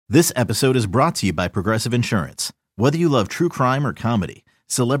This episode is brought to you by Progressive Insurance. Whether you love true crime or comedy,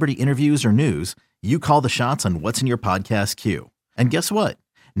 celebrity interviews or news, you call the shots on what's in your podcast queue. And guess what?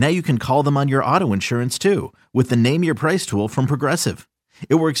 Now you can call them on your auto insurance too with the Name Your Price tool from Progressive.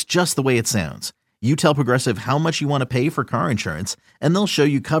 It works just the way it sounds. You tell Progressive how much you want to pay for car insurance, and they'll show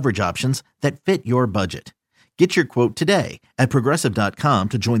you coverage options that fit your budget. Get your quote today at Progressive.com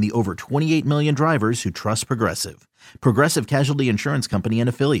to join the over 28 million drivers who trust Progressive. Progressive Casualty Insurance Company and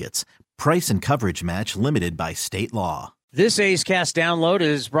Affiliates. Price and coverage match limited by state law. This A's Cast download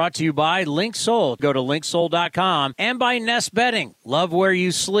is brought to you by LinkSoul. Go to LinkSoul.com and by Nest Bedding. Love where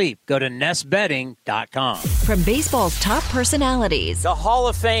you sleep. Go to NestBedding.com. From baseball's top personalities. The Hall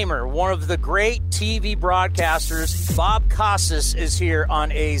of Famer, one of the great TV broadcasters, Bob Costas, is here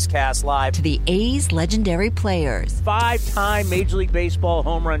on A's Cast Live. To the A's legendary players. 5-time Major League Baseball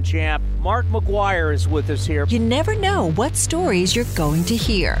home run champ, Mark McGwire, is with us here. You never know what stories you're going to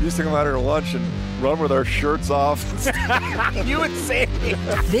hear. We used to come out here to lunch and run with our shirts off. You would say.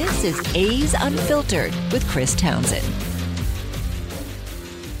 This is A's Unfiltered with Chris Townsend.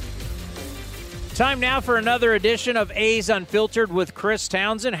 Time now for another edition of A's Unfiltered with Chris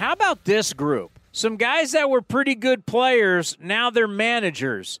Townsend. How about this group? Some guys that were pretty good players, now they're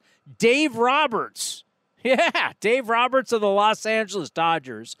managers. Dave Roberts. Yeah, Dave Roberts of the Los Angeles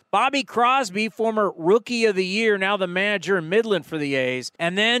Dodgers. Bobby Crosby, former Rookie of the Year, now the manager in Midland for the A's.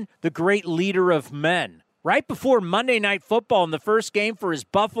 And then the great leader of men. Right before Monday Night Football in the first game for his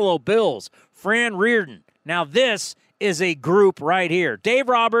Buffalo Bills, Fran Riordan. Now this is a group right here. Dave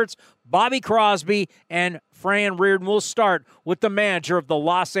Roberts, Bobby Crosby, and Fran Riordan. Will start with the manager of the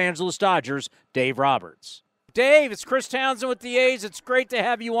Los Angeles Dodgers, Dave Roberts. Dave, it's Chris Townsend with the A's. It's great to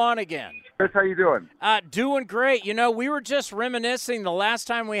have you on again. Chris, how you doing? Doing great. You know, we were just reminiscing the last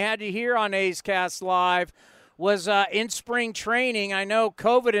time we had you here on A's Cast Live was in spring training. I know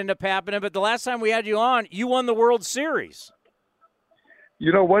COVID ended up happening, but the last time we had you on, you won the World Series.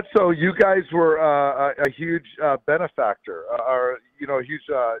 You know what? So you guys were a huge benefactor, huge.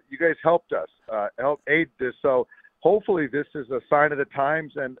 You guys helped us, helped aid this. So hopefully this is a sign of the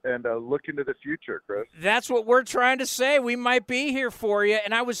times and look into the future, Chris. That's what we're trying to say. We might be here for you.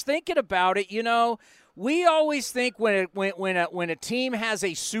 And I was thinking about it, you know. We always think when a team has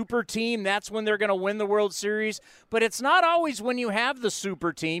a super team, that's when they're going to win the World Series. But it's not always when you have the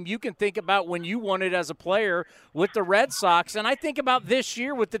super team. You can think about when you won it as a player with the Red Sox. And I think about this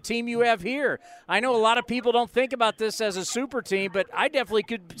year with the team you have here. I know a lot of people don't think about this as a super team, but I definitely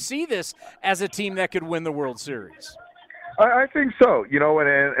could see this as a team that could win the World Series. I think so. You know,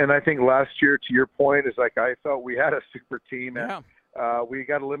 and I think last year, to your point, is like I felt we had a super team. And yeah. We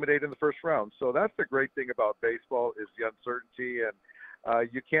got eliminated in the first round. So that's the great thing about baseball is the uncertainty. And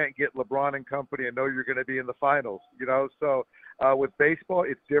you can't get LeBron and company and know you're going to be in the finals, you know. So with baseball,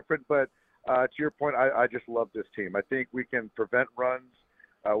 it's different. But to your point, I just love this team. I think we can prevent runs.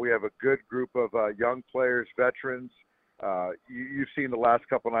 We have a good group of young players, veterans. You've seen the last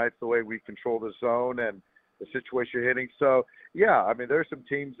couple nights the way we control the zone and the situation you're hitting. So, yeah, I mean, there's some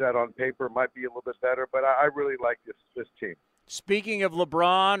teams that on paper might be a little bit better, but I really like this team. Speaking of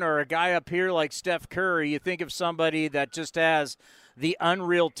LeBron or a guy up here like Steph Curry, you think of somebody that just has the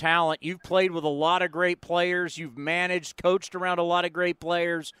unreal talent. You've played with a lot of great players. You've managed, coached around a lot of great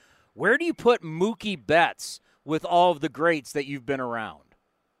players. Where do you put Mookie Betts with all of the greats that you've been around?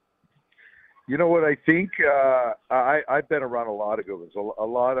 You know what I think? I've been around a lot of good ones, a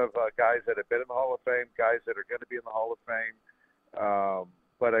lot of guys that have been in the Hall of Fame, guys that are going to be in the Hall of Fame.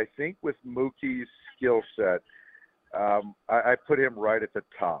 But I think with Mookie's skill set, I put him right at the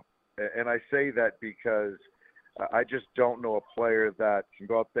top. And I say that because I just don't know a player that can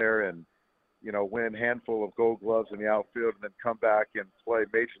go out there and, you know, win a handful of gold gloves in the outfield and then come back and play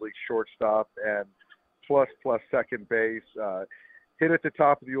Major League shortstop and plus second base, hit at the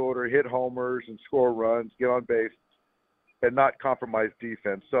top of the order, hit homers and score runs, get on base, and not compromise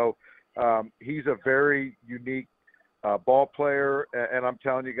defense. So he's a very unique ball player, and I'm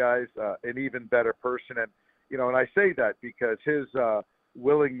telling you guys, an even better person. And, you know, and I say that because his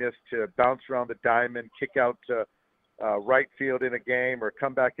willingness to bounce around the diamond, kick out to right field in a game or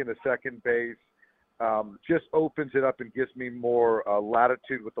come back into second base just opens it up and gives me more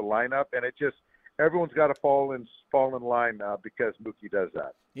latitude with the lineup. And it just everyone's got to fall in line because Mookie does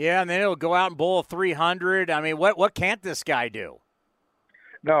that. Yeah, and then he'll go out and bowl a 300. I mean, what can't this guy do?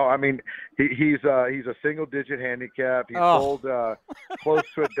 No, I mean he's a single-digit handicap. He's bowled close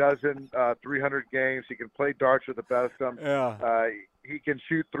to a dozen 300 games. He can play darts with the best of them. Yeah. He can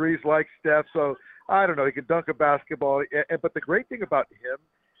shoot threes like Steph. So I don't know. He can dunk a basketball. But the great thing about him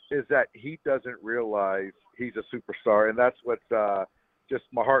is that he doesn't realize he's a superstar, and that's what just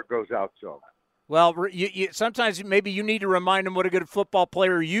my heart goes out to him. Well, sometimes maybe you need to remind him what a good football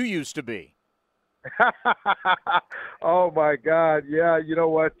player you used to be. Oh my God! Yeah, you know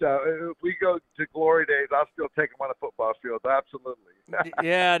what? If we go to glory days, I'll still take him on the football field. Absolutely.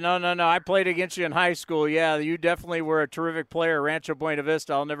 Yeah, no. I played against you in high school. Yeah, you definitely were a terrific player, Rancho Buena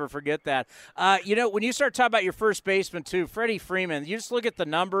Vista. I'll never forget that. When you start talking about your first baseman too, Freddie Freeman. You just look at the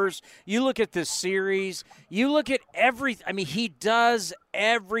numbers. You look at this series. You look at everything. I mean, he does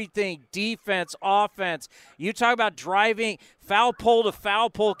everything: defense, offense. You talk about driving. Foul pole to foul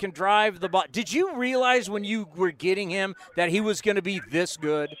pole, can drive the ball. Did you realize when you were getting him that he was going to be this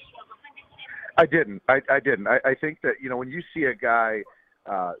good? I didn't. I didn't. I think that, when you see a guy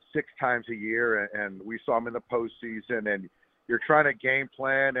 6 times a year, and we saw him in the postseason, and you're trying to game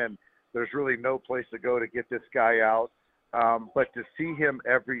plan, and there's really no place to go to get this guy out. But to see him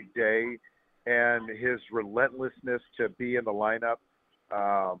every day and his relentlessness to be in the lineup,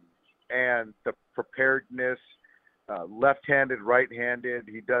 and the preparedness, left-handed, right-handed.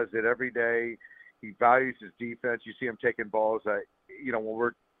 He does it every day. He values his defense. You see him taking balls, when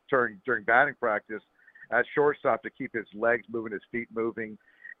we're during batting practice at shortstop to keep his legs moving, his feet moving.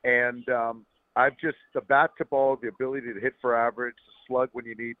 And the bat to ball, the ability to hit for average, to slug when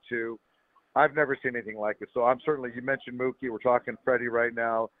you need to. I've never seen anything like it. So you mentioned Mookie. We're talking Freddie right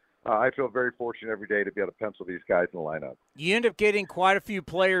now. I feel very fortunate every day to be able to pencil these guys in the lineup. You end up getting quite a few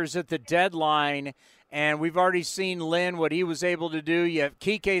players at the deadline, and we've already seen Lynn, what he was able to do. You have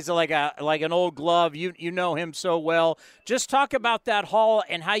Kike's like an old glove. You know him so well. Just talk about that haul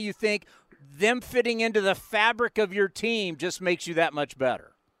and how you think them fitting into the fabric of your team just makes you that much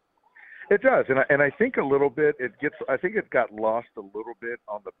better. It does, and I think a little bit I think it got lost a little bit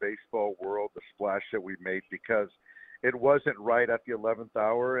on the baseball world, the splash that we made, because it wasn't right at the 11th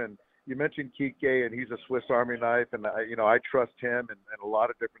hour. And you mentioned Kike, and he's a Swiss Army knife, and I trust him in a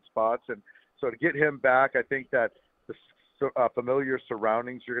lot of different spots. And so to get him back, I think that the familiar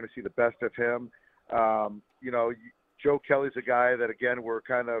surroundings, you're going to see the best of him. Joe Kelly's a guy that, again, we're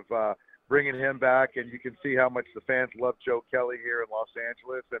kind of bringing him back, and you can see how much the fans love Joe Kelly here in Los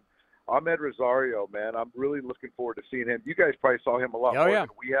Angeles. And Ahmed Rosario, man, I'm really looking forward to seeing him. You guys probably saw him a lot more than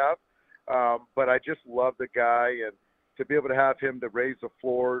we have. But I just love the guy, and to be able to have him to raise the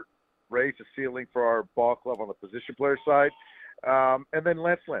floor, raise the ceiling for our ball club on the position player side. And then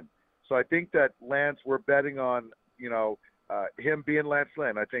Lance Lynn. So I think that Lance, we're betting on, him being Lance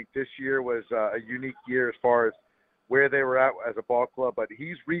Lynn. I think this year was a unique year as far as where they were at as a ball club, but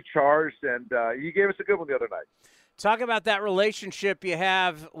he's recharged, and he gave us a good one the other night. Talk about that relationship you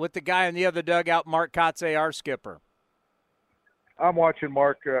have with the guy in the other dugout, Mark Kotze, our skipper. I'm watching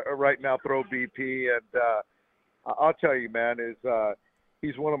Mark right now throw BP, and I'll tell you, man,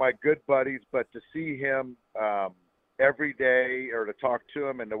 he's one of my good buddies, but to see him every day, or to talk to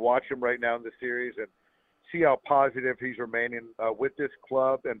him and to watch him right now in the series and see how positive he's remaining with this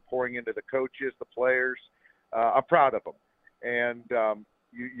club and pouring into the coaches, the players, I'm proud of him. And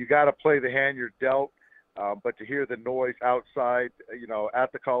you got to play the hand you're dealt, but to hear the noise outside,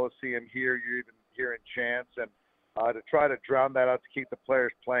 at the Coliseum here, you're even hearing chants, and to try to drown that out to keep the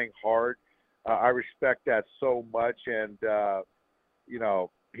players playing hard. I respect that so much, and,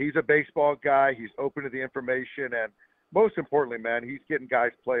 he's a baseball guy. He's open to the information, and most importantly, man, he's getting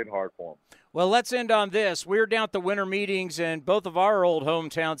guys playing hard for him. Well, let's end on this. We're down at the winter meetings in both of our old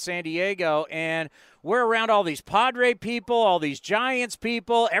hometowns, San Diego, and we're around all these Padre people, all these Giants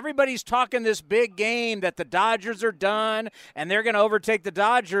people. Everybody's talking this big game that the Dodgers are done and they're going to overtake the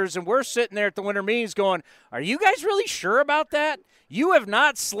Dodgers, and we're sitting there at the winter meetings going, are you guys really sure about that? You have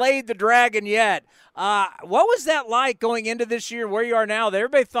not slayed the dragon yet. What was that like going into this year, where you are now?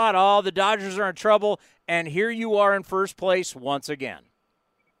 Everybody thought, the Dodgers are in trouble, and here you are in first place once again.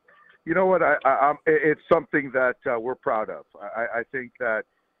 You know what? It's something that we're proud of. I think that,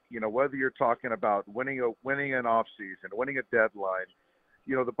 whether you're talking about winning an offseason, winning a deadline,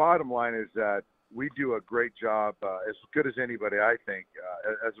 the bottom line is that we do a great job, as good as anybody, I think,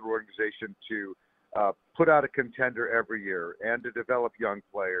 as an organization, to put out a contender every year and to develop young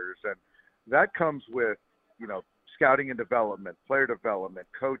players. And that comes with, scouting and development, player development,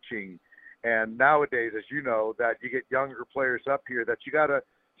 coaching. And nowadays, as you know, that you get younger players up here that you got to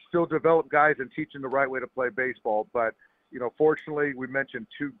still develop guys and teach them the right way to play baseball. But, fortunately, we mentioned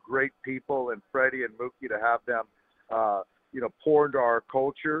two great people in Freddie and Mookie to have them, pour into our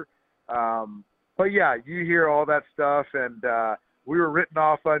culture. But, yeah, you hear all that stuff, and we were written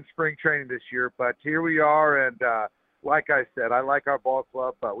off on spring training this year. But here we are, and like I said, I like our ball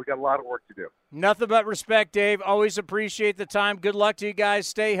club, but we got a lot of work to do. Nothing but respect, Dave. Always appreciate the time. Good luck to you guys.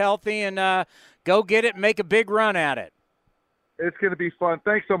 Stay healthy, and go get it and make a big run at it. It's going to be fun.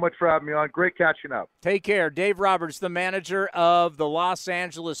 Thanks so much for having me on. Great catching up. Take care. Dave Roberts, the manager of the Los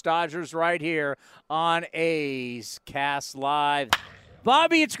Angeles Dodgers, right here on A's Cast Live.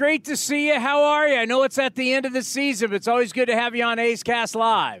 Bobby, it's great to see you. How are you? I know it's at the end of the season, but it's always good to have you on A's Cast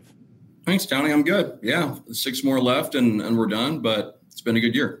Live. Thanks, Tony. I'm good. Yeah, 6 more left and we're done, but it's been a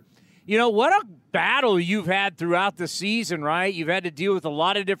good year. You know, what a battle you've had throughout the season, right? You've had to deal with a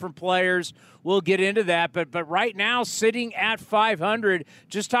lot of different players. We'll get into that. But right now, sitting at 500,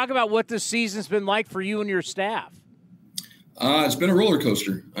 just talk about what this season's been like for you and your staff. It's been a roller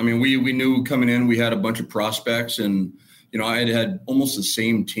coaster. I mean, we knew coming in we had a bunch of prospects, and, you know, I had almost the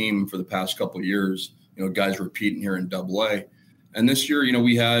same team for the past couple of years, you know, guys repeating here in AA. And this year, you know,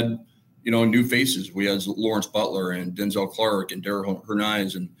 we had, you know, new faces. We had Lawrence Butler and Denzel Clark and Darryl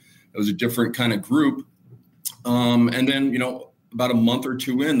Hernandez, and it was a different kind of group. And then, you know, about a month or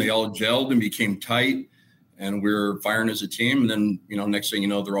two in, they all gelled and became tight, and we're firing as a team. And then, you know, next thing you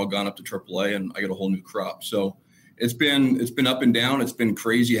know, they're all gone up to AAA, and I got a whole new crop. So it's been up and down. It's been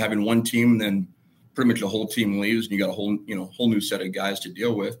crazy having one team, and then pretty much the whole team leaves, and you got a whole new set of guys to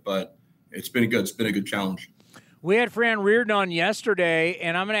deal with. But it's been a good challenge. We had Fran Riordan on yesterday,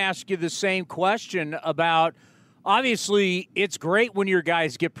 and I'm going to ask you the same question about, obviously, it's great when your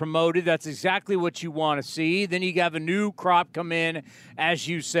guys get promoted. That's exactly what you want to see. Then you have a new crop come in, as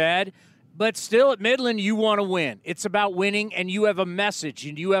you said. But still, at Midland, you want to win. It's about winning, and you have a message,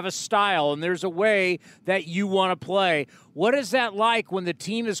 and you have a style, and there's a way that you want to play. What is that like when the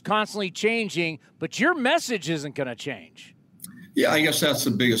team is constantly changing, but your message isn't going to change? Yeah, I guess that's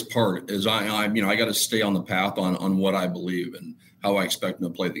the biggest part is I got to stay on the path on what I believe and how I expect them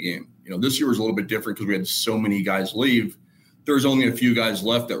to play the game. You know, this year was a little bit different because we had so many guys leave. There's only a few guys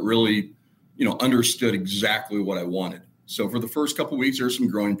left that really, you know, understood exactly what I wanted. So for the first couple of weeks, there's some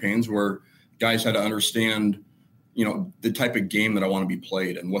growing pains where guys had to understand, you know, the type of game that I want to be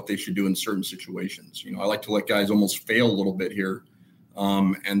played and what they should do in certain situations. You know, I like to let guys almost fail a little bit here.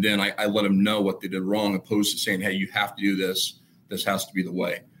 And then I let them know what they did wrong, opposed to saying, hey, you have to do this. This has to be the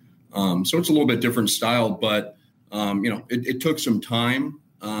way. So it's a little bit different style, but you know, it took some time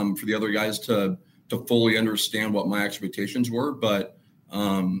for the other guys to fully understand what my expectations were. But,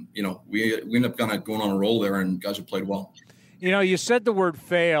 you know, we ended up kind of going on a roll there, and guys have played well. You know, you said the word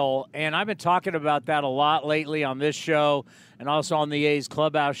fail, and I've been talking about that a lot lately on this show and also on the A's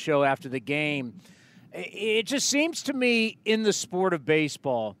Clubhouse show after the game. It just seems to me in the sport of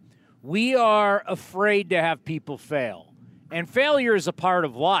baseball, we are afraid to have people fail. And failure is a part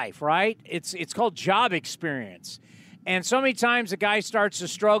of life, right? It's called job experience. And so many times a guy starts to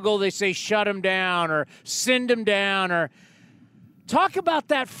struggle, they say shut him down or send him down or talk about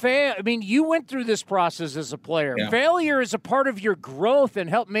that fail. I mean, you went through this process as a player. Yeah. Failure is a part of your growth and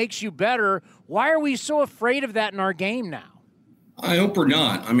makes you better. Why are we so afraid of that in our game now? I hope we're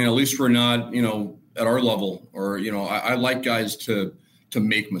not. I mean, at least we're not, you know, at our level, or, you know, I like guys to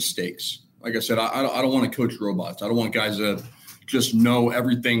make mistakes. Like I said, I don't want to coach robots. I don't want guys to just know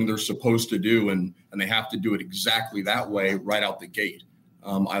everything they're supposed to do and they have to do it exactly that way right out the gate.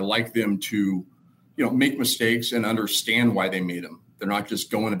 I like them to, you know, make mistakes and understand why they made them. They're not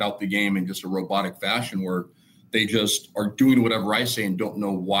just going about the game in just a robotic fashion where they just are doing whatever I say and don't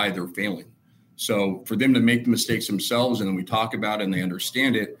know why they're failing. So for them to make the mistakes themselves and then we talk about it and they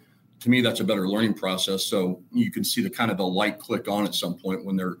understand it, to me, that's a better learning process. So you can see the kind of the light click on at some point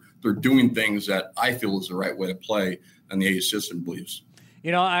when they're doing things that I feel is the right way to play and the A's system believes.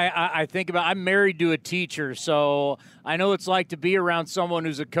 You know, I think about, I'm married to a teacher, so I know it's like to be around someone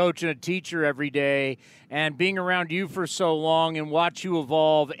who's a coach and a teacher every day, and being around you for so long and watch you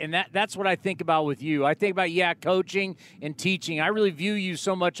evolve. And that's what I think about with you. I think about, coaching and teaching. I really view you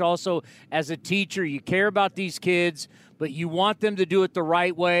so much also as a teacher. You care about these kids, but you want them to do it the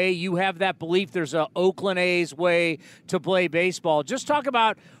right way. You have that belief there's an Oakland A's way to play baseball. Just talk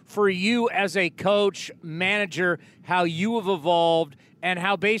about, for you as a coach, manager, how you have evolved and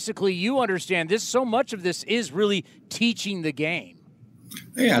how basically you understand this. So much of this is really teaching the game.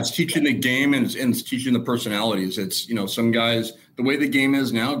 Yeah, it's teaching the game and it's teaching the personalities. It's, you know, some guys, the way the game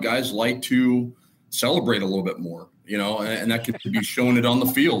is now, guys like to celebrate a little bit more, you know, and that could be showing it on the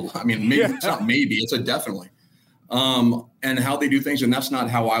field. I mean, maybe it's not maybe, it's a definitely. And how they do things. And that's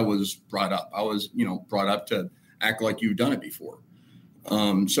not how I was brought up. I was, you know, brought up to act like you've done it before.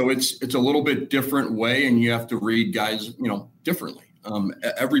 So it's a little bit different way, and you have to read guys, you know, differently.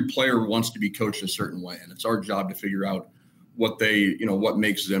 Every player wants to be coached a certain way, and it's our job to figure out what they, you know, what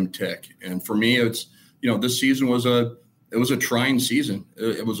makes them tick. And for me, it's, you know, this season was a trying season.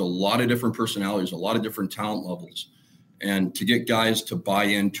 It was a lot of different personalities, a lot of different talent levels, and to get guys to buy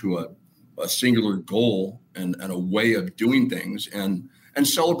into a singular goal and a way of doing things, and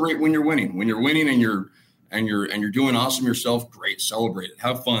celebrate when you're winning. When you're winning and you're doing awesome yourself, great, celebrate it,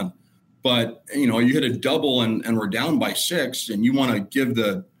 have fun. But you hit a double and we're down by 6, and you want to give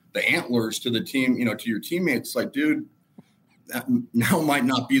the antlers to the team, to your teammates. Like, dude, that now might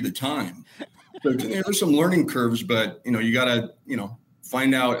not be the time. So there's some learning curves, but you got to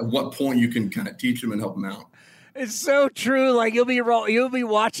find out at what point you can kind of teach them and help them out. It's so true. Like you'll be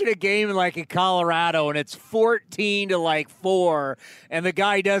watching a game like in Colorado, and it's 14-4, and the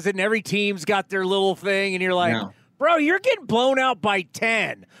guy does it, and every team's got their little thing, and you're like, yeah. Bro, you're getting blown out by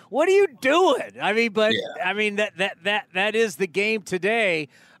 10. What are you doing? I mean, but yeah. I mean that is the game today.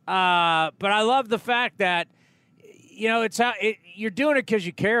 But I love the fact that it's how you're doing it because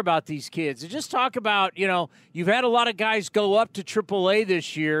you care about these kids. And just talk about you've had a lot of guys go up to AAA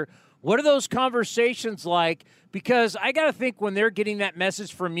this year. What are those conversations like? Because I got to think when they're getting that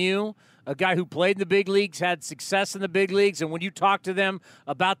message from you, a guy who played in the big leagues, had success in the big leagues, and when you talk to them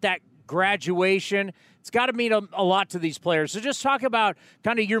about that graduation, it's got to mean a lot to these players. So just talk about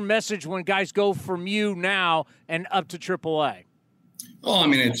kind of your message when guys go from you now and up to AAA. Oh, I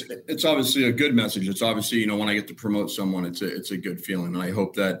mean, it's obviously a good message. It's obviously, when I get to promote someone, it's a good feeling. And I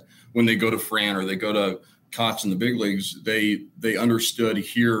hope that when they go to Fran or they go to Cots in the big leagues, they understood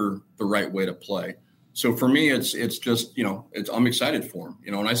here the right way to play. So for me, it's just, I'm excited for them,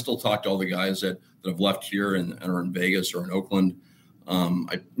 and I still talk to all the guys that have left here and are in Vegas or in Oakland.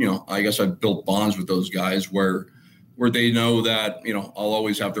 I guess I've built bonds with those guys where they know that, I'll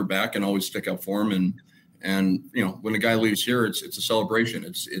always have their back and always stick up for them. And when a guy leaves here, it's a celebration.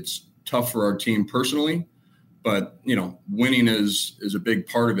 It's tough for our team personally, but, winning is a big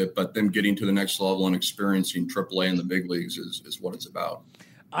part of it. But them getting to the next level and experiencing AAA in the big leagues is what it's about.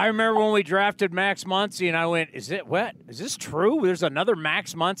 I remember when we drafted Max Muncy, and I went, is this true? There's another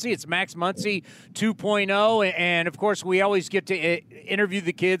Max Muncy. It's Max Muncy 2.0. And, of course, we always get to interview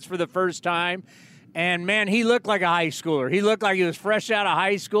the kids for the first time. And, man, he looked like a high schooler. He looked like he was fresh out of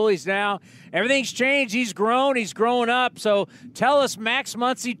high school. Everything's changed. He's grown. He's growing up. So tell us, Max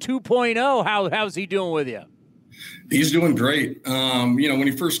Muncy 2.0, how's he doing with you? He's doing great. When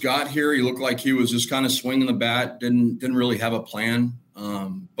he first got here, he looked like he was just kind of swinging the bat, didn't really have a plan.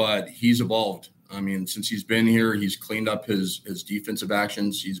 But he's evolved. I mean, since he's been here, he's cleaned up his defensive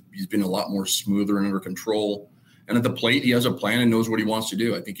actions. He's been a lot more smoother and under control. And at the plate, he has a plan and knows what he wants to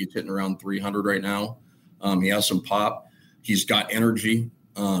do. I think he's hitting around 300 right now. He has some pop. He's got energy.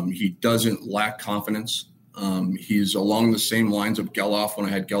 He doesn't lack confidence. He's along the same lines of Geloff when I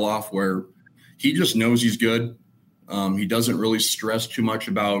had Geloff, where he just knows he's good. He doesn't really stress too much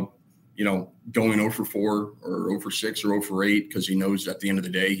about, going 0 for 4 or 0 for 6 or 0 for 8, because he knows at the end of the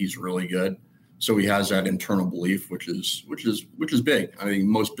day he's really good. So he has that internal belief, which is big. I think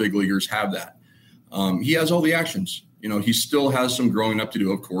most big leaguers have that. He has all the actions. He still has some growing up to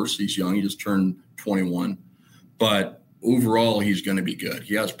do. Of course, he's young. He just turned 21. But overall, he's going to be good.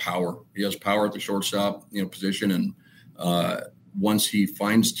 He has power. He has power at the shortstop, position. And once he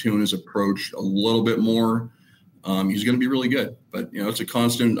fines tune his approach a little bit more, he's going to be really good. But, it's a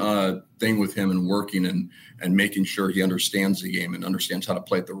constant thing with him and working and making sure he understands the game and understands how to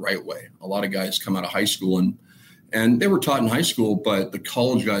play it the right way. A lot of guys come out of high school and they were taught in high school, but the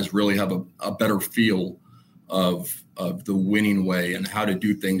college guys really have a better feel of the winning way and how to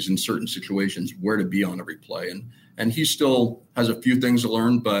do things in certain situations, where to be on every play. And he still has a few things to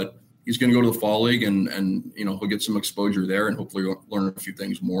learn, but he's going to go to the fall league and he'll get some exposure there and hopefully learn a few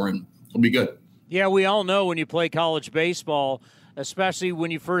things more, and he'll be good. Yeah, we all know when you play college baseball, especially when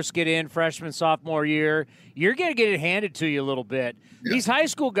you first get in freshman, sophomore year, you're going to get it handed to you a little bit. Yeah. These high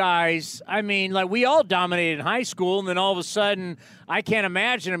school guys, I mean, like we all dominated in high school, and then all of a sudden, I can't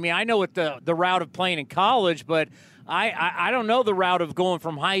imagine. I mean, I know what the route of playing in college, but I don't know the route of going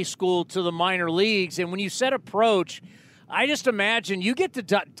from high school to the minor leagues. And when you set approach, I just imagine you get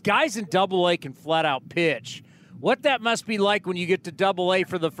to guys in AA can flat out pitch. What that must be like when you get to AA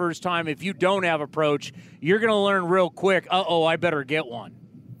for the first time. If you don't have approach, you're going to learn real quick, I better get one.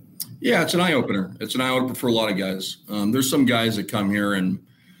 Yeah, it's an eye-opener. It's an eye-opener for a lot of guys. There's some guys that come here and,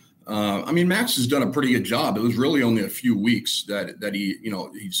 Max has done a pretty good job. It was really only a few weeks that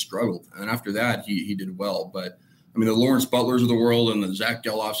he struggled. And after that, he did well. But, the Lawrence Butlers of the world and the Zach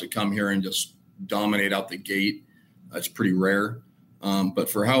Geloffs that come here and just dominate out the gate, that's pretty rare. But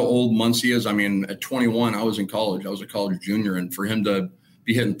for how old Muncy is, at 21, I was in college. I was a college junior. And for him to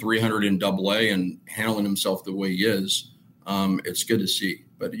be hitting 300 in AA and handling himself the way he is, it's good to see.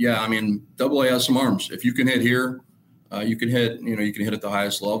 But, yeah, AA has some arms. If you can hit here, you can hit at the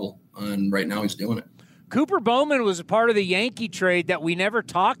highest level. And right now he's doing it. Cooper Bowman was a part of the Yankee trade that we never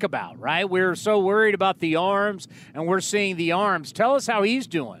talk about, right? We're so worried about the arms, and we're seeing the arms. Tell us how he's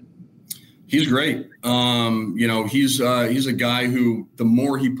doing. He's great. He's a guy who the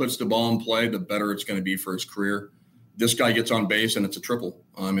more he puts the ball in play, the better it's going to be for his career. This guy gets on base and it's a triple.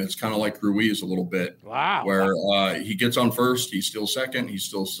 It's kind of like Ruiz a little bit. Wow. Where he gets on first, he's still second, he's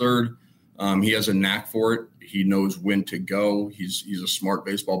still third. He has a knack for it. He knows when to go. He's a smart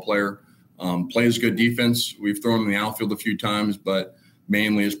baseball player. Plays good defense. We've thrown him in the outfield a few times, but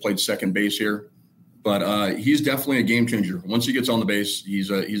mainly has played second base here. But he's definitely a game changer. Once he gets on the base, he's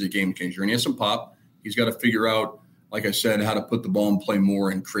a game changer. And he has some pop. He's got to figure out, like I said, how to put the ball in play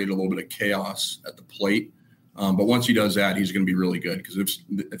more and create a little bit of chaos at the plate. But once he does that, he's going to be really good because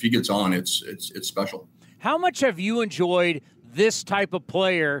if he gets on, it's special. How much have you enjoyed this type of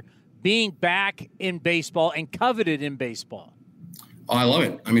player being back in baseball and coveted in baseball? Oh, I love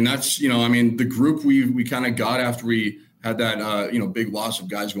it. I mean, that's, the group we kind of got after we had that, big loss of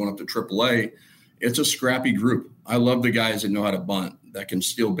guys going up to AAA. It's a scrappy group. I love the guys that know how to bunt, that can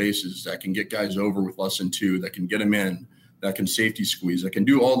steal bases, that can get guys over with less than two, that can get them in, that can safety squeeze, that can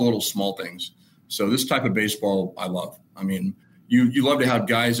do all the little small things. So this type of baseball, I love. I mean, you love to have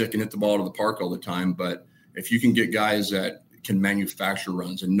guys that can hit the ball to the park all the time, but if you can get guys that can manufacture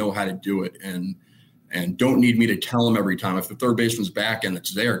runs and know how to do it and don't need me to tell them every time. If the third baseman's back and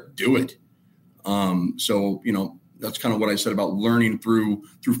it's there, do it. That's kind of what I said about learning through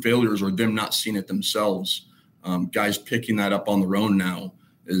failures or them not seeing it themselves. Guys picking that up on their own now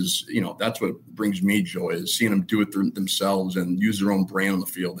is, that's what brings me joy, is seeing them do it themselves and use their own brain on the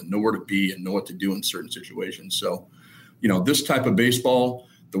field and know where to be and know what to do in certain situations. So, this type of baseball,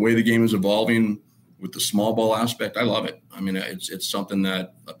 the way the game is evolving with the small ball aspect, I love it. I mean, it's something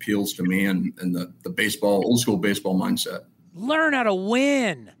that appeals to me and the baseball, old school baseball mindset. Learn how to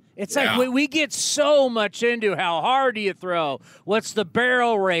win. It's like we get so much into how hard do you throw, what's the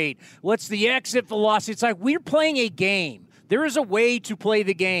barrel rate, what's the exit velocity. It's like we're playing a game. There is a way to play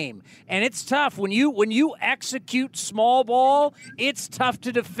the game, and it's tough. When you execute small ball, it's tough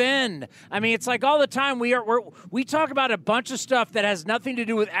to defend. I mean, it's like all the time we talk about a bunch of stuff that has nothing to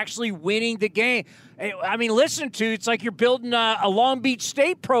do with actually winning the game. I mean, it's like you're building a Long Beach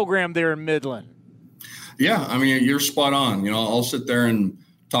State program there in Midland. Yeah, I mean, you're spot on. I'll sit there and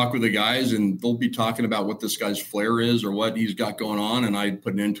talk with the guys, and they'll be talking about what this guy's flair is or what he's got going on, and I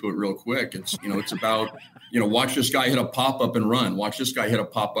put it into it real quick. It's it's about watch this guy hit a pop up and run. Watch this guy hit a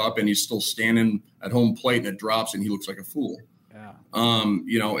pop up and he's still standing at home plate and it drops and he looks like a fool. Yeah.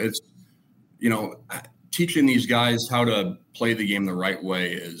 It's teaching these guys how to play the game the right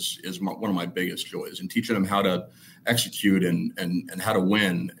way is one of my biggest joys, and teaching them how to execute and how to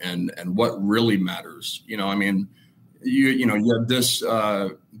win and what really matters. You have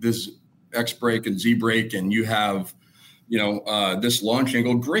this X break and Z break, and you have, this launch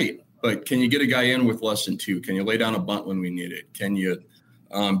angle. Great. But can you get a guy in with less than two? Can you lay down a bunt when we need it? Can you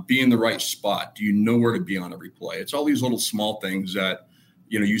be in the right spot? Do you know where to be on every play? It's all these little small things that,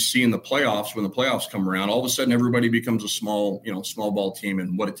 you see in the playoffs. When the playoffs come around, all of a sudden everybody becomes a small ball team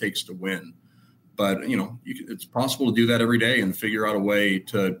and what it takes to win. But, it's possible to do that every day and figure out a way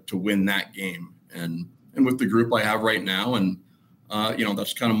to win that game. And with the group I have right now, and,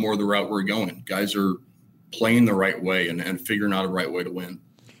 that's kind of more the route we're going. Guys are playing the right way and figuring out a right way to win.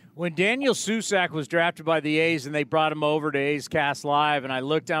 When Daniel Susac was drafted by the A's and they brought him over to A's Cast Live, and I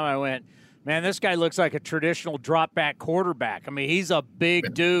looked down and I went, man, this guy looks like a traditional drop-back quarterback. I mean, he's a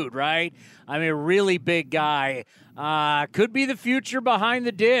big dude, right? I mean, a really big guy. Could be the future behind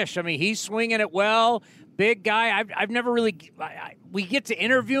the dish. I mean, he's swinging it well. Big guy. I've never really we get to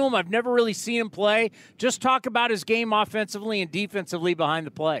interview him. I've never really seen him play. Just talk about his game offensively and defensively behind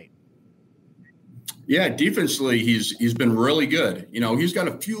the plate. Yeah, defensively, he's been really good. He's got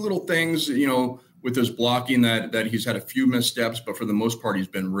a few little things, with his blocking that he's had a few missteps, but for the most part, he's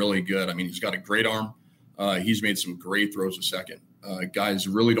been really good. I mean, he's got a great arm. He's made some great throws a second. Guys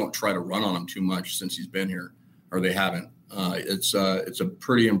really don't try to run on him too much since he's been here, or they haven't. It's a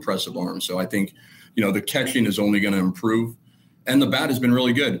pretty impressive arm. So I think, the catching is only going to improve. And the bat has been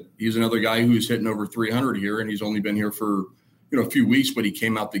really good. He's another guy who's hitting over 300 here, and he's only been here for, a few weeks, but he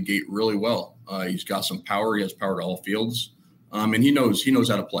came out the gate really well. He's got some power. He has power to all fields. And he knows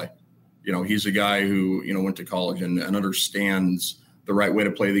how to play. He's a guy who, went to college and understands the right way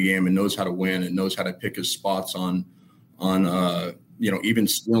to play the game and knows how to win and knows how to pick his spots on even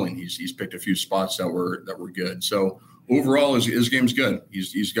stealing. He's picked a few spots that were good. So overall, his game's good.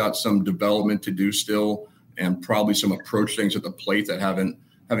 He's got some development to do still, and probably some approach things at the plate that haven't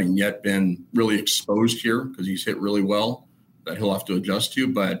yet been really exposed here, because he's hit really well, that he'll have to adjust to.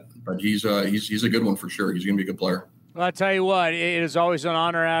 But but he's a good one for sure. He's going to be a good player. Well, I tell you what, it is always an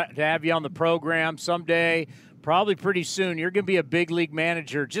honor to have you on the program. Someday, probably pretty soon, you're going to be a big league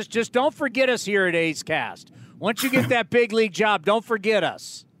manager. Just don't forget us here at A's Cast. Once you get that big league job, don't forget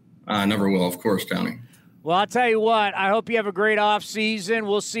us. I never will, of course, Tony. Well, I'll tell you what, I hope you have a great off season.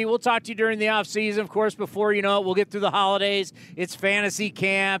 We'll see. We'll talk to you during the off season. Of course, before you know it, we'll get through the holidays. It's fantasy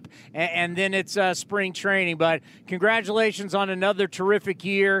camp, and then it's spring training. But congratulations on another terrific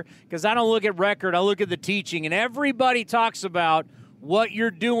year, because I don't look at record, I look at the teaching. And everybody talks about what you're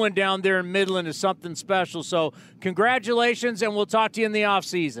doing down there in Midland is something special. So congratulations, and we'll talk to you in the off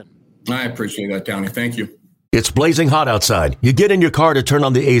season. I appreciate that, Tony. Thank you. It's blazing hot outside. You get in your car to turn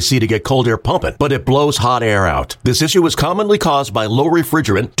on the AC to get cold air pumping, but it blows hot air out. This issue is commonly caused by low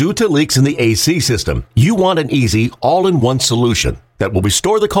refrigerant due to leaks in the AC system. You want an easy, all-in-one solution that will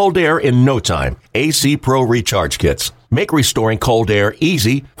restore the cold air in no time. AC Pro Recharge Kits make restoring cold air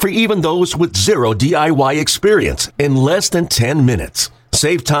easy for even those with zero DIY experience in less than 10 minutes.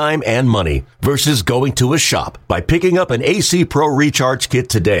 Save time and money versus going to a shop by picking up an AC Pro Recharge Kit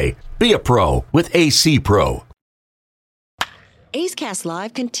today. Be a pro with AC Pro. A's Cast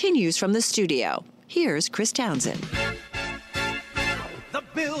Live continues from the studio. Here's Chris Townsend. The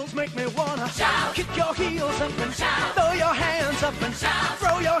Bills make me wanna shout, kick your heels up and shout, throw your hands up and shout,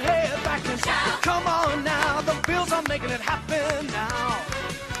 throw your head back and shout. Come on now, the Bills are making it happen now.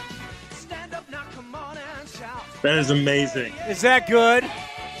 Stand up now, come on and shout. That is amazing. Is that good?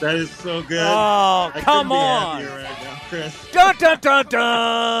 That is so good. Oh, come on. Right now, Chris. Dun, dun, dun,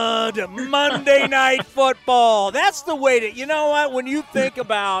 dun. Monday Night Football. That's the way to, you know what? When you think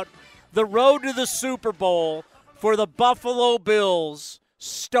about the road to the Super Bowl for the Buffalo Bills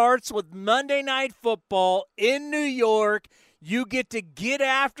starts with Monday Night Football in New York. You get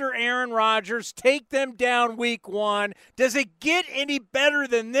after Aaron Rodgers, take them down week 1. Does it get any better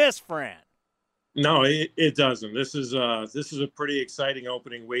than this, Fran? No, it doesn't. This is a pretty exciting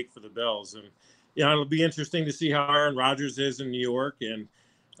opening week for the Bills, and it'll be interesting to see how Aaron Rodgers is in New York. And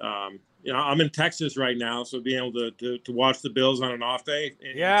I'm in Texas right now, so being able to watch the Bills on an off day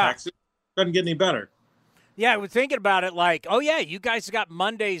in Texas doesn't get any better. Yeah, I was thinking about it like, oh yeah, you guys got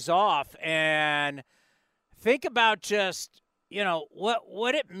Mondays off, and think about just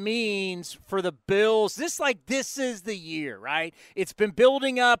what it means for the Bills. This is the year, right? It's been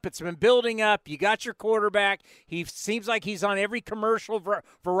building up. You got your quarterback. He seems like he's on every commercial,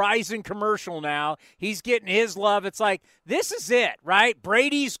 Verizon commercial now. He's getting his love. It's like, this is it, right?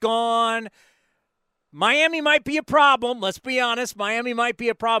 Brady's gone. Miami might be a problem. Let's be honest. Miami might be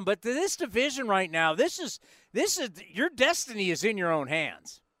a problem. But this division right now, this is your destiny is in your own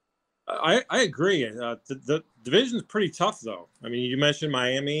hands. I agree. The division's pretty tough, though. I mean, you mentioned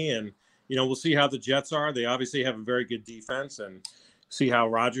Miami, and we'll see how the Jets are. They obviously have a very good defense, and see how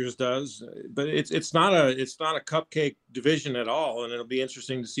Rodgers does. But it's not a cupcake division at all, and it'll be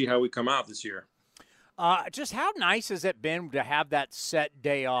interesting to see how we come out this year. Just how nice has it been to have that set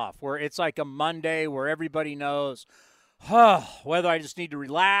day off, where it's like a Monday, where everybody knows, whether I just need to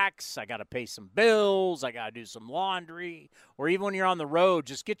relax, I got to pay some bills, I got to do some laundry, or even when you're on the road,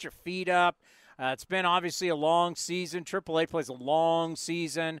 just get your feet up. It's been obviously a long season. AAA plays a long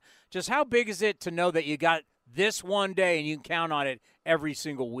season. Just how big is it to know that you got this one day and you can count on it every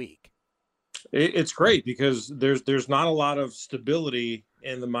single week? It's great because there's not a lot of stability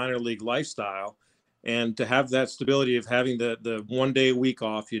in the minor league lifestyle. And to have that stability of having the 1 day a week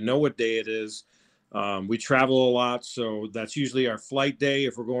off, what day it is. We travel a lot, so that's usually our flight day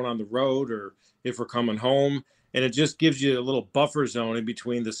if we're going on the road or if we're coming home. And it just gives you a little buffer zone in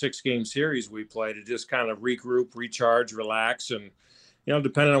between the 6-game series we play to just kind of regroup, recharge, relax. And,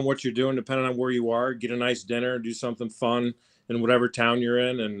 depending on what you're doing, depending on where you are, get a nice dinner, do something fun in whatever town you're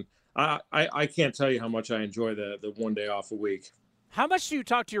in. And I can't tell you how much I enjoy the 1 day off a week. How much do you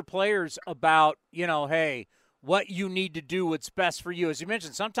talk to your players about, hey, what you need to do, what's best for you? As you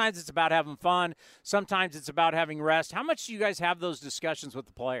mentioned, sometimes it's about having fun. Sometimes it's about having rest. How much do you guys have those discussions with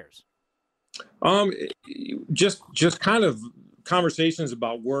the players? Just kind of conversations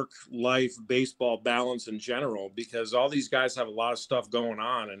about work, life, baseball, balance in general, because all these guys have a lot of stuff going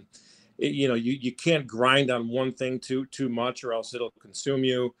on. And, you can't grind on one thing too much or else it'll consume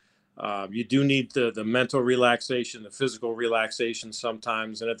you. You do need the mental relaxation, the physical relaxation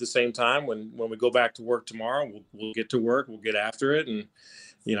sometimes. And at the same time, when we go back to work tomorrow, we'll get to work, we'll get after it, and,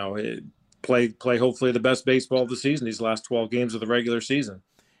 play hopefully the best baseball of the season, these last 12 games of the regular season.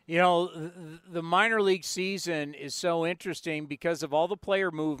 The minor league season is so interesting because of all the player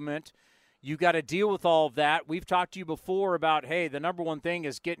movement. You got to deal with all of that. We've talked to you before about, hey, the number one thing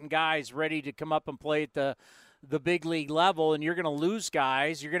is getting guys ready to come up and play at the big league level, and you're going to lose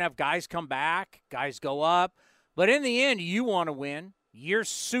guys. You're going to have guys come back, guys go up. But in the end, you want to win. You're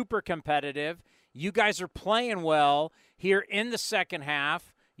super competitive. You guys are playing well here in the second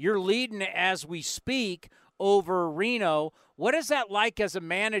half. You're leading as we speak over Reno. What is that like as a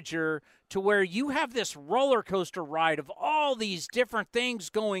manager to where you have this roller coaster ride of all these different things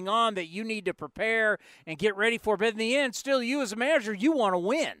going on that you need to prepare and get ready for? But in the end, still you as a manager, you want to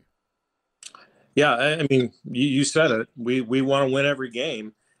win. Yeah, I mean, you said it. We want to win every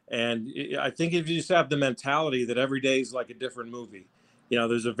game. And I think if you just have the mentality that every day is like a different movie,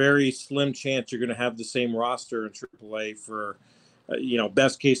 there's a very slim chance you're going to have the same roster in AAA for,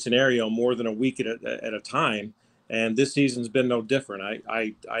 best case scenario, more than a week at a time. And this season's been no different.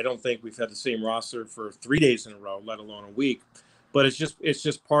 I don't think we've had the same roster for 3 days in a row, let alone a week. But it's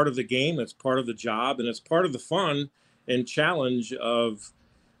just part of the game. It's part of the job, and it's part of the fun and challenge of,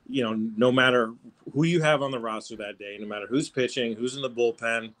 no matter who you have on the roster that day, no matter who's pitching, who's in the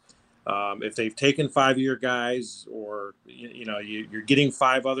bullpen, if they've taken 5-year guys, or you're getting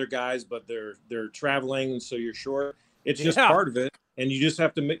 5 other guys, but they're traveling, so you're short. It's just part of it, and you just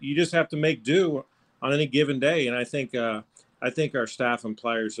have to make do on any given day. And I think our staff and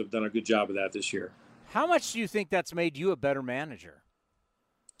players have done a good job of that this year. How much do you think that's made you a better manager?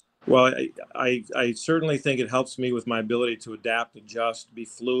 Well, I certainly think it helps me with my ability to adapt, adjust, be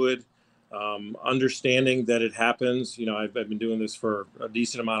fluid, understanding that it happens. I've been doing this for a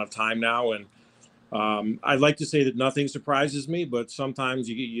decent amount of time now, and I'd like to say that nothing surprises me, but sometimes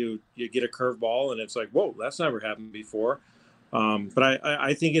you get a curveball and it's like, whoa, that's never happened before. But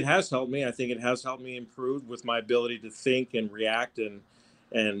I think it has helped me. I think it has helped me improve with my ability to think and react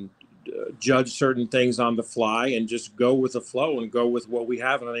and judge certain things on the fly and just go with the flow and go with what we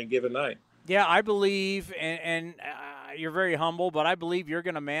have on any given night. Yeah, I believe, and you're very humble, but I believe you're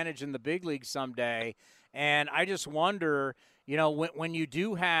going to manage in the big league someday. And I just wonder, when you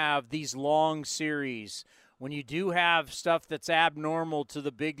do have these long series, when you do have stuff that's abnormal to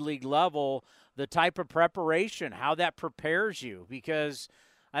the big league level, the type of preparation, how that prepares you. Because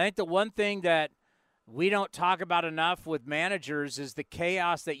I think the one thing that we don't talk about enough with managers is the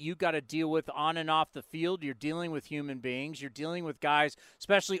chaos that you got to deal with on and off the field. You're dealing with human beings. You're dealing with guys,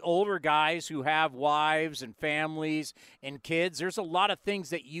 especially older guys who have wives and families and kids. There's a lot of things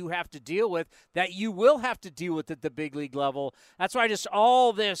that you have to deal with that you will have to deal with at the big league level. That's why just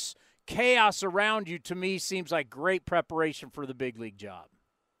all this chaos around you, to me, seems like great preparation for the big league job.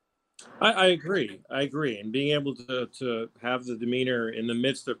 I agree. And being able to have the demeanor in the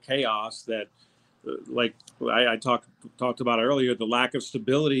midst of chaos that, like I talked about earlier, the lack of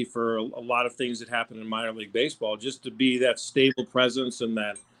stability for a lot of things that happen in minor league baseball, just to be that stable presence and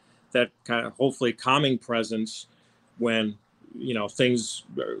that kind of hopefully calming presence when, things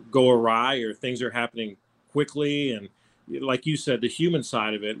go awry or things are happening quickly. And like you said, the human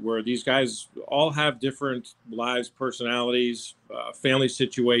side of it, where these guys all have different lives, personalities, family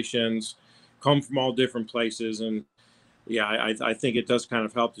situations, come from all different places. And yeah, I think it does kind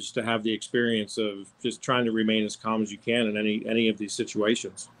of help just to have the experience of just trying to remain as calm as you can in any of these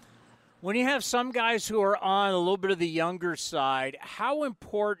situations. When you have some guys who are on a little bit of the younger side, how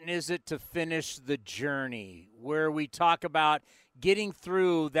important is it to finish the journey where we talk about getting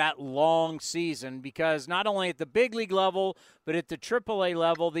through that long season? Because not only at the big league level, but at the AAA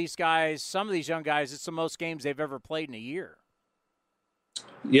level, these guys, some of these young guys, it's the most games they've ever played in a year.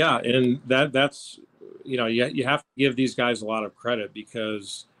 Yeah, and that's you have to give these guys a lot of credit,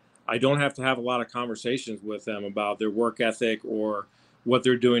 because I don't have to have a lot of conversations with them about their work ethic or what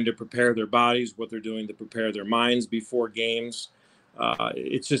they're doing to prepare their bodies, what they're doing to prepare their minds before games.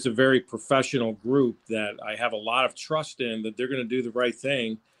 It's just a very professional group that I have a lot of trust in, that they're going to do the right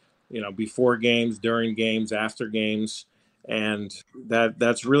thing, before games, during games, after games. And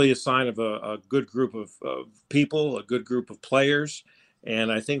that's really a sign of a good group of people, a good group of players.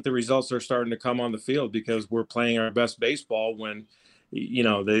 And I think the results are starting to come on the field, because we're playing our best baseball when,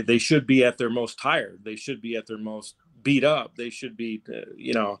 they should be at their most tired. They should be at their most beat up. They should be,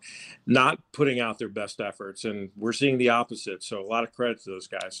 not putting out their best efforts. And we're seeing the opposite. So a lot of credit to those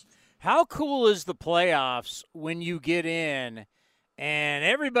guys. How cool is the playoffs when you get in and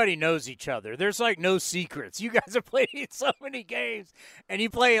everybody knows each other? There's like no secrets. You guys have played so many games, and you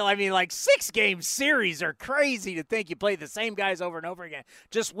play, 6-game series are crazy to think you play the same guys over and over again.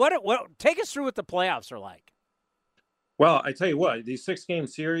 Just what take us through what the playoffs are like. Well, I tell you what, these 6-game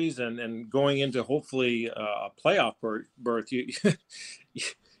series and going into hopefully a playoff berth, you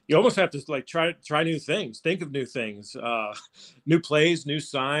you almost have to try new things, think of new things, new plays, new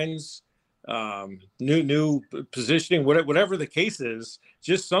signs, new positioning, whatever the case is,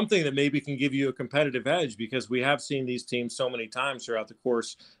 just something that maybe can give you a competitive edge, because we have seen these teams so many times throughout the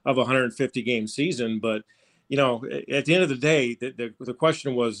course of a 150 game season. But, at the end of the day, the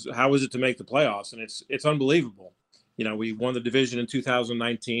question was, how is it to make the playoffs? And it's unbelievable. We won the division in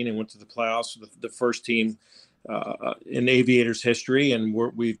 2019 and went to the playoffs, the first team in Aviators history. And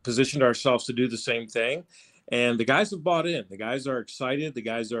we've positioned ourselves to do the same thing. And the guys have bought in. The guys are excited. The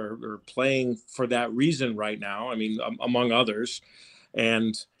guys are playing for that reason right now. I mean, among others.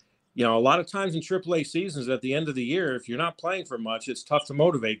 And, a lot of times in AAA seasons at the end of the year, if you're not playing for much, it's tough to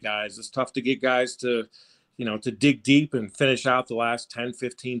motivate guys. It's tough to get guys to, to dig deep and finish out the last 10,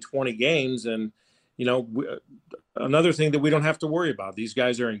 15, 20 games. And, another thing that we don't have to worry about. These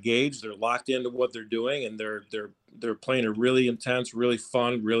guys are engaged. They're locked into what they're doing, and they're playing a really intense, really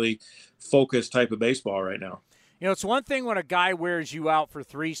fun, really focused type of baseball right now. It's one thing when a guy wears you out for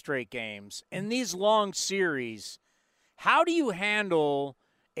 3 straight games. In these long series, how do you handle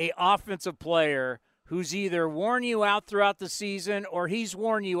a offensive player who's either worn you out throughout the season or he's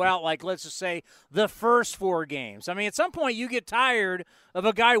worn you out, like, let's just say, the first 4 games? I mean, at some point you get tired of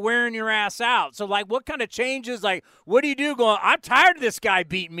a guy wearing your ass out. So, like, what kind of changes? Like, what do you do going, I'm tired of this guy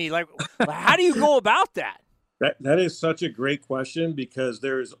beating me? Like, how do you go about that? That is such a great question, because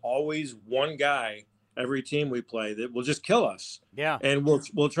there is always one guy every team we play that will just kill us. Yeah. And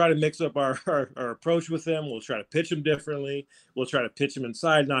we'll try to mix up our approach with him. We'll try to pitch him differently. We'll try to pitch him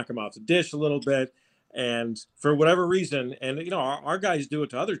inside, knock him off the dish a little bit. And for whatever reason, and our guys do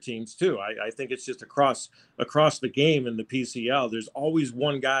it to other teams too. I think it's just across the game in the PCL. There's always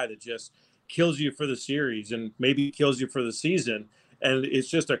one guy that just kills you for the series and maybe kills you for the season. And it's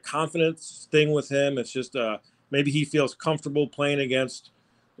just a confidence thing with him. It's just maybe he feels comfortable playing against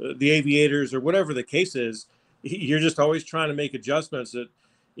the Aviators or whatever the case is. You're just always trying to make adjustments that,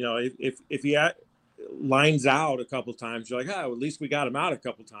 if he lines out a couple times, you're like, well, at least we got him out a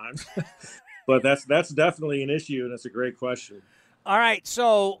couple times. But that's definitely an issue, and it's a great question. All right,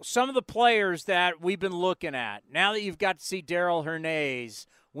 so some of the players that we've been looking at, now that you've got to see Darell Hernandez,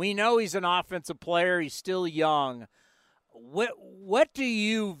 we know he's an offensive player. He's still young. What do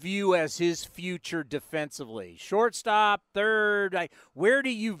you view as his future defensively? Shortstop, third? Where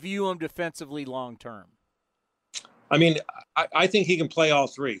do you view him defensively long term? I mean, I think he can play all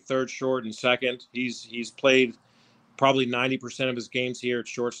 3, third, short, and second. He's played probably 90% of his games here at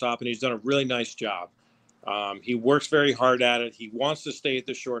shortstop, and he's done a really nice job. He works very hard at it. He wants to stay at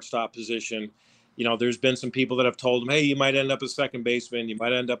the shortstop position. There's been some people that have told him, hey, you might end up a second baseman, you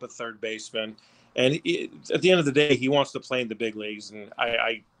might end up a third baseman. And at the end of the day, he wants to play in the big leagues, and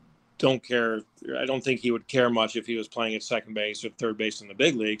I don't care. I don't think he would care much if he was playing at second base or third base in the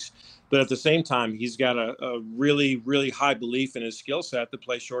big leagues. But at the same time, he's got a really, really high belief in his skill set to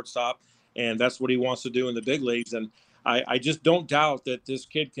play shortstop, and that's what he wants to do in the big leagues. And I just don't doubt that this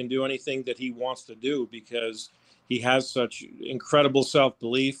kid can do anything that he wants to do, because he has such incredible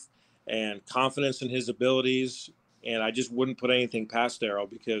self-belief and confidence in his abilities. And I just wouldn't put anything past Darell,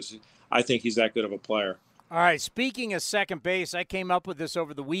 because I think he's that good of a player. All right, speaking of second base, I came up with this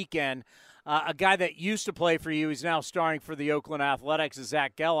over the weekend. A guy that used to play for you, he's now starring for the Oakland Athletics, is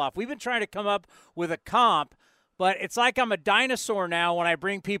Zach Geloff. We've been trying to come up with a comp, but it's like I'm a dinosaur now when I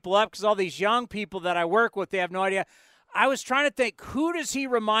bring people up, because all these young people that I work with, they have no idea. I was trying to think, who does he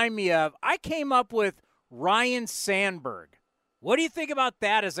remind me of? I came up with Ryne Sandberg. What do you think about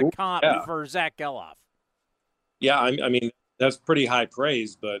that as a comp for Zach Geloff? Yeah, I mean, that's pretty high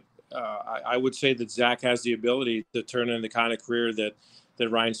praise, but I would say that Zach has the ability to turn in the kind of career that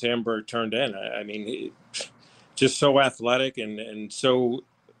Ryne Sandberg turned in. I mean, just so athletic and so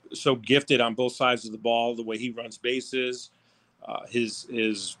gifted on both sides of the ball, the way he runs bases,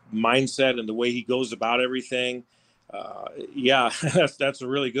 his mindset and the way he goes about everything. That's a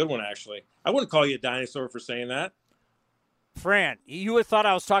really good one, actually. I wouldn't call you a dinosaur for saying that. Fran, you would have thought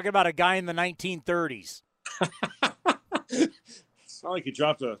I was talking about a guy in the 1930s. It's not like you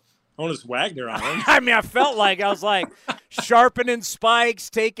dropped a Honus Wagner on him. I mean, I felt like I was like sharpening spikes,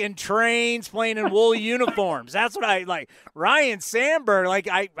 taking trains, playing in wool uniforms. That's what I like. Ryne Sandberg, like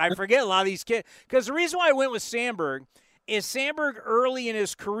I forget a lot of these kids. Because the reason why I went with Sandberg is Sandberg early in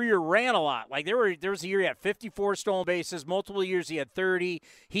his career ran a lot. Like there was a year he had 54 stolen bases, multiple years he had 30.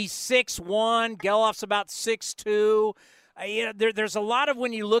 He's 6'1", Geloff's about 6'2". There's a lot of,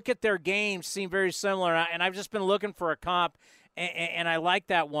 when you look at their games, seem very similar, and I've just been looking for a comp, and I like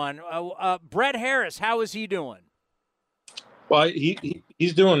that one. Brett Harris, how is he doing? Well,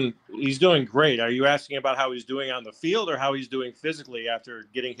 he's doing great. Are you asking about how he's doing on the field or how he's doing physically after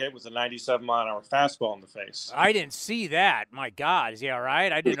getting hit with a 97-mile-an-hour fastball in the face? I didn't see that. My God, is he all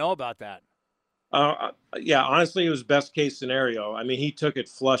right? I didn't know about that. Yeah, honestly, it was best case scenario. I mean, he took it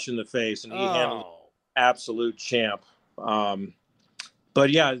flush in the face, and he handled absolute champ. But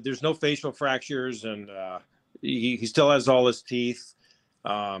yeah, there's no facial fractures, and he still has all his teeth.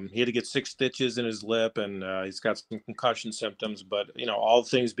 He had to get 6 stitches in his lip, and he's got some concussion symptoms. But all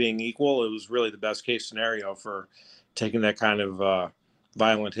things being equal, it was really the best case scenario for taking that kind of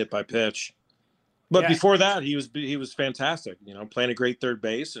violent hit by pitch. But before that, he was fantastic. Playing a great third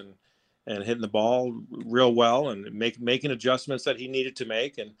base and hitting the ball real well and making adjustments that he needed to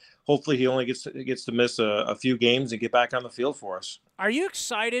make. And hopefully he only gets to miss a few games and get back on the field for us. Are you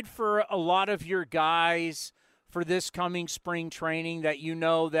excited for a lot of your guys for this coming spring training that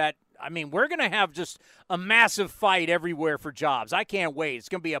we're going to have just a massive fight everywhere for jobs? I can't wait. It's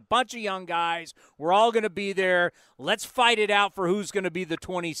going to be a bunch of young guys. We're all going to be there. Let's fight it out for who's going to be the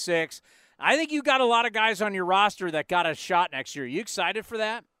 26. I think you got a lot of guys on your roster that got a shot next year. Are you excited for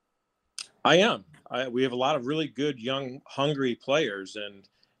that? I am. We have a lot of really good, young, hungry players. And,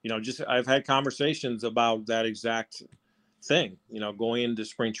 I've had conversations about that exact thing, going into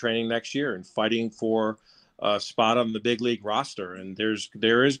spring training next year and fighting for a spot on the big league roster. And there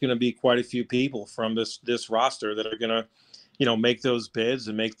is going to be quite a few people from this roster that are going to, make those bids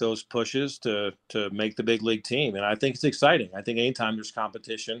and make those pushes to make the big league team. And I think it's exciting. I think anytime there's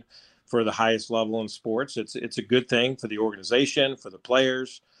competition for the highest level in sports, it's a good thing for the organization, for the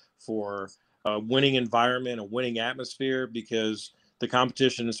players, for a winning environment, a winning atmosphere, because the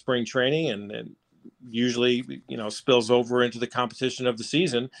competition in spring training and usually, spills over into the competition of the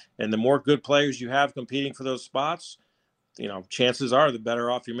season. And the more good players you have competing for those spots, chances are the better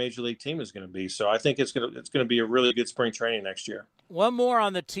off your major league team is going to be. So I think it's going to be a really good spring training next year. One more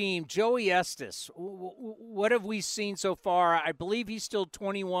on the team, Joey Estes. What have we seen so far? I believe he's still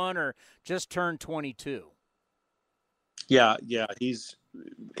 21 or just turned 22. Yeah, he's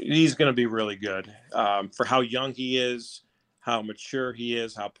going to be really good for how young he is, how mature he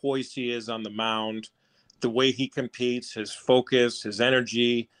is, how poised he is on the mound, the way he competes, his focus, his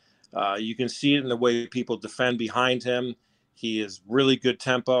energy. You can see it in the way people defend behind him. He is really good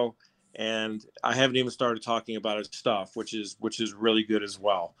tempo, and I haven't even started talking about his stuff, which is really good as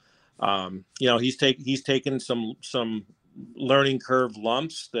well. He's taken some learning curve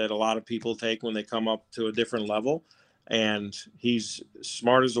lumps that a lot of people take when they come up to a different level. And he's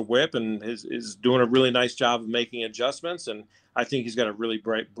smart as a whip and is doing a really nice job of making adjustments. And I think he's got a really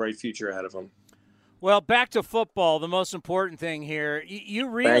bright future ahead of him. Well, back to football, the most important thing here. You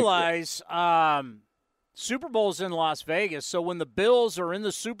realize Super Bowl's in Las Vegas, so when the Bills are in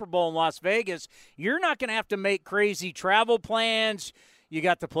the Super Bowl in Las Vegas, you're not going to have to make crazy travel plans. You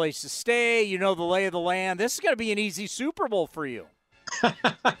got the place to stay. You know the lay of the land. This is going to be an easy Super Bowl for you.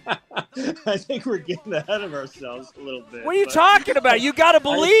 I think we're getting ahead of ourselves a little bit. What are you talking about? You got to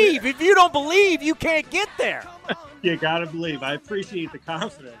believe. If you don't believe, you can't get there. You got to believe. I appreciate the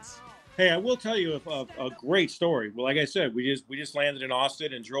confidence. Hey, I will tell you a great story. Well, like I said, we just landed in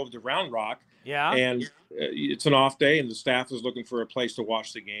Austin and drove to Round Rock. Yeah. And it's an off day, and the staff is looking for a place to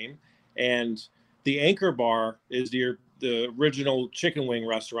watch the game. And the Anchor Bar is the original chicken wing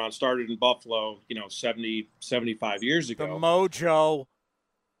restaurant, started in Buffalo, 70, 75 years ago. The Mojo.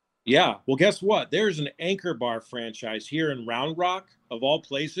 Yeah. Well, guess what? There's an Anchor Bar franchise here in Round Rock, of all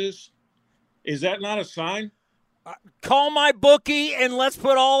places. Is that not a sign? Call my bookie and let's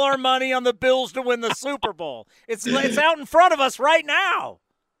put all our money on the Bills to win the Super Bowl. It's out in front of us right now.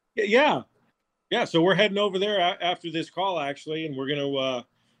 Yeah. So we're heading over there after this call, actually, and we're going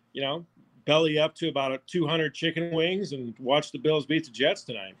to, belly up to about 200 chicken wings and watch the Bills beat the Jets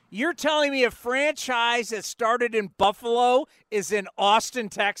tonight. You're telling me a franchise that started in Buffalo is in Austin,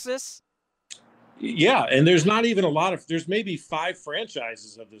 Texas? Yeah, and there's not even there's maybe 5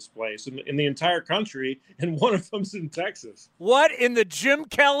 franchises of this place in the entire country, and one of them's in Texas. What in the Jim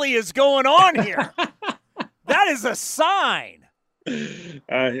Kelly is going on here? That is a sign.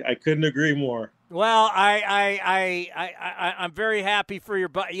 I couldn't agree more. Well, I'm very happy for your,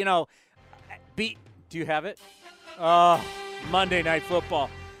 do you have it? Monday Night Football.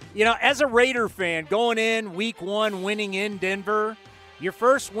 As a Raider fan, going in week 1, winning in Denver, your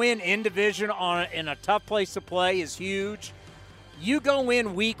first win in division in a tough place to play is huge. You go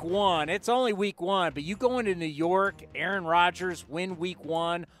in week 1, it's only week 1, but you go into New York, Aaron Rodgers, win week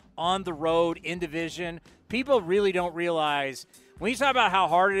 1 on the road in division. People really don't realize when you talk about how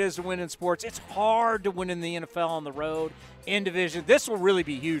hard it is to win in sports, it's hard to win in the NFL on the road in division. This will really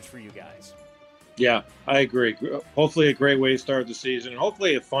be huge for you guys. Yeah, I agree. Hopefully a great way to start the season, and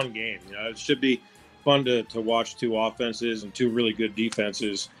hopefully a fun game. It should be fun to watch 2 offenses and 2 really good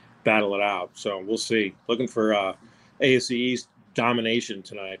defenses battle it out. So we'll see. Looking for AFC East domination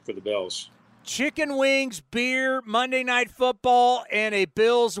tonight for the Bills. chicken wings, beer, Monday Night Football, and a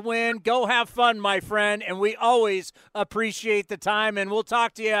Bills win. Go have fun, my friend, and we always appreciate the time, and we'll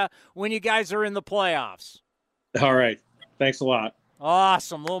talk to you when you guys are in the playoffs. All right. Thanks a lot.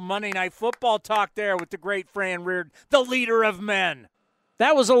 Awesome. Little Monday Night Football talk there with the great Fran Riordan, the leader of men.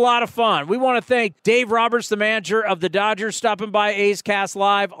 That was a lot of fun. We want to thank Dave Roberts, the manager of the Dodgers, stopping by A's Cast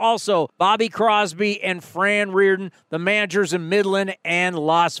Live. Also, Bobby Crosby and Fran Riordan, the managers in Midland and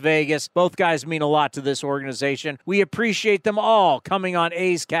Las Vegas. Both guys mean a lot to this organization. We appreciate them all coming on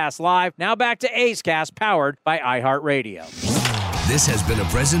A's Cast Live. Now back to A's Cast, powered by iHeartRadio. This has been a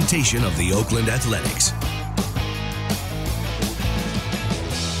presentation of the Oakland Athletics.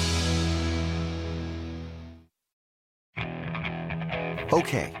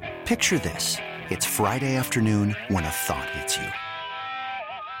 Okay, picture this. It's Friday afternoon when a thought hits you.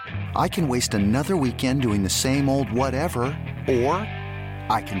 I can waste another weekend doing the same old whatever, or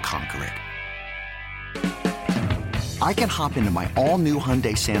I can conquer it. I can hop into my all-new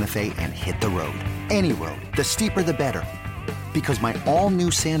Hyundai Santa Fe and hit the road. Any road. The steeper, the better. Because my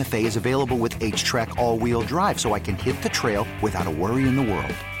all-new Santa Fe is available with H-Track all-wheel drive, so I can hit the trail without a worry in the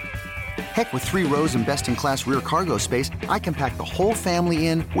world. Heck, with 3 rows and best-in-class rear cargo space, I can pack the whole family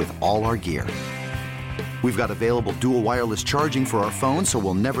in with all our gear. We've got available dual wireless charging for our phones, so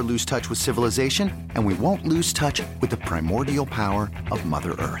we'll never lose touch with civilization, and we won't lose touch with the primordial power of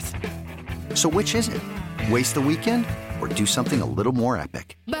Mother Earth. So which is it? Waste the weekend or do something a little more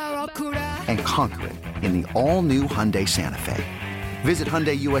epic? And conquer it in the all-new Hyundai Santa Fe. Visit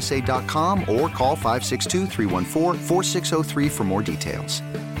HyundaiUSA.com or call 562-314-4603 for more details.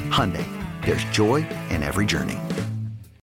 Hyundai, there's joy in every journey.